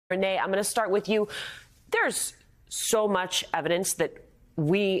Renee, I'm going to start with you. There's so much evidence that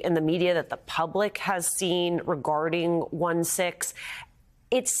we in the media, that the public has seen regarding 1-6.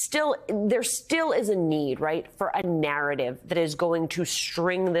 There still is a need, right, for a narrative that is going to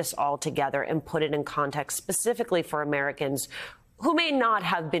string this all together and put it in context, specifically for Americans who may not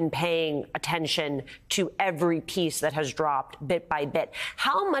have been paying attention to every piece that has dropped bit by bit.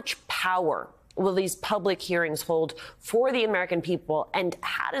 How much power will these public hearings hold for the American people, and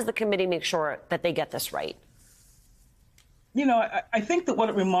how does the committee make sure that they get this right? You know, I think that what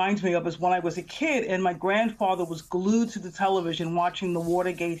it reminds me of is when I was a kid and my grandfather was glued to the television watching the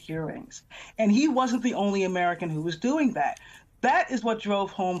Watergate hearings. And he wasn't the only American who was doing that. That is what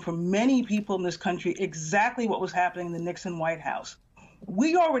drove home for many people in this country exactly what was happening in the Nixon White House.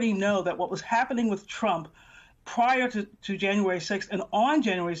 We already know that what was happening with Trump prior to January 6th and on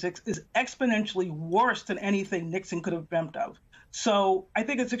January 6th is exponentially worse than anything Nixon could have dreamt of. So I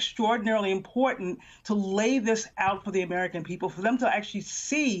think it's extraordinarily important to lay this out for the American people, for them to actually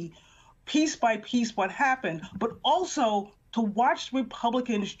see piece by piece what happened, but also to watch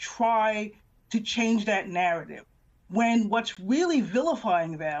Republicans try to change that narrative when what's really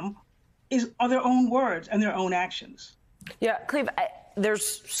vilifying them are their own words and their own actions. Yeah, Cleve,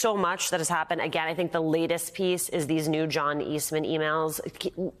 there's so much that has happened. Again, I think the latest piece is these new John Eastman emails.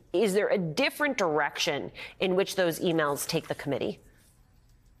 Is there a different direction in which those emails take the committee?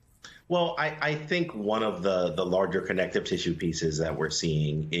 Well, I think one of the larger connective tissue pieces that we're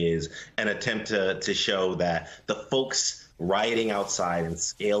seeing is an attempt to show that the folks rioting outside and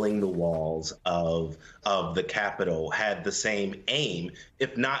scaling the walls of the Capitol had the same aim,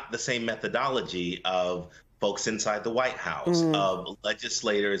 if not the same methodology, of folks inside the White House, of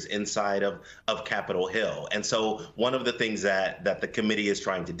legislators inside of Capitol Hill. And so one of the things that the committee is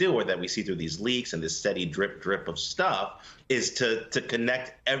trying to do, or that we see through these leaks and this steady drip of stuff, is to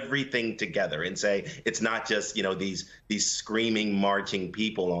connect everything together and say it's not just, you know, these screaming, marching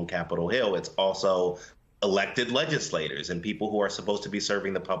people on Capitol Hill. It's also elected legislators and people who are supposed to be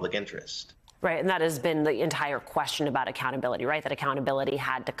serving the public interest. Right, and that has been the entire question about accountability, right? That accountability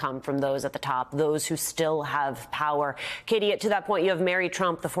had to come from those at the top, those who still have power. Katie, to that point, you have Mary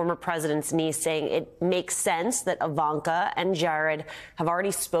Trump, the former president's niece, saying it makes sense that Ivanka and Jared have already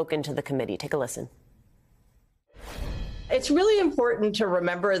spoken to the committee. Take a listen. It's really important to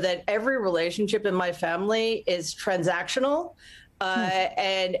remember that every relationship in my family is transactional.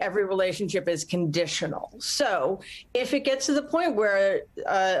 And every relationship is conditional. So if it gets to the point where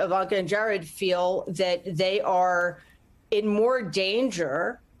Ivanka and Jared feel that they are in more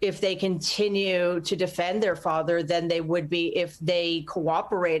danger if they continue to defend their father than they would be if they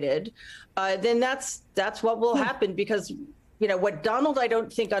cooperated, then that's what will happen. Because, you know, what Donald, I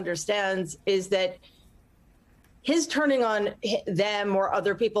don't think, understands is that his turning on them or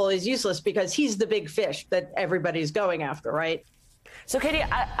other people is useless because he's the big fish that everybody's going after, right? So, Katie,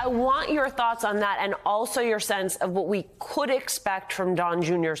 I want your thoughts on that and also your sense of what we could expect from Don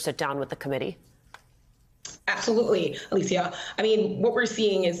Jr.'s sit down with the committee. Absolutely, Alicia. I mean, what we're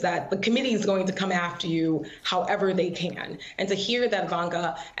seeing is that the committee is going to come after you however they can. And to hear that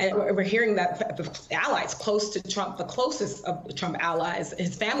Ivanka, and we're hearing that the allies close to Trump, the closest of the Trump allies,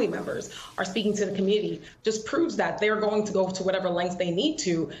 his family members, are speaking to the committee, just proves that they're going to go to whatever lengths they need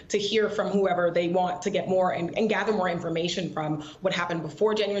to hear from whoever they want to get more and gather more information from what happened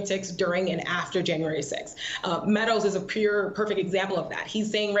before January 6th, during and after January 6th. Meadows is a perfect example of that. He's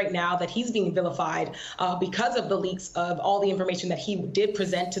saying right now that he's being vilified because of the leaks of all the information that he did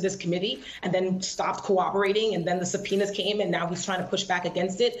present to this committee and then stopped cooperating, and then the subpoenas came and now he's trying to push back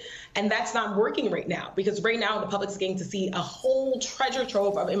against it. And that's not working right now, because right now the public's getting to see a whole treasure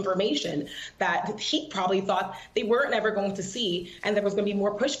trove of information that he probably thought they weren't ever going to see, and there was going to be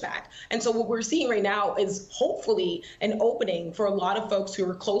more pushback. And so what we're seeing right now is hopefully an opening for a lot of folks who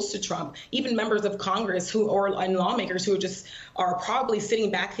are close to Trump, even members of Congress and lawmakers who are probably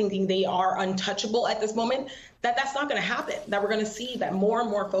sitting back thinking they are untouchable at this moment, that's not going to happen, that we're going to see that more and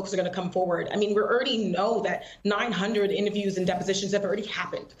more folks are going to come forward. I mean, we already know that 900 interviews and depositions have already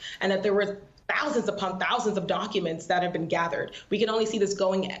happened, and that there were thousands upon thousands of documents that have been gathered. We can only see this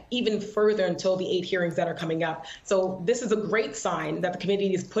going even further until the 8 hearings that are coming up. So this is a great sign that the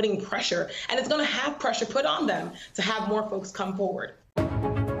committee is putting pressure, and it's going to have pressure put on them to have more folks come forward.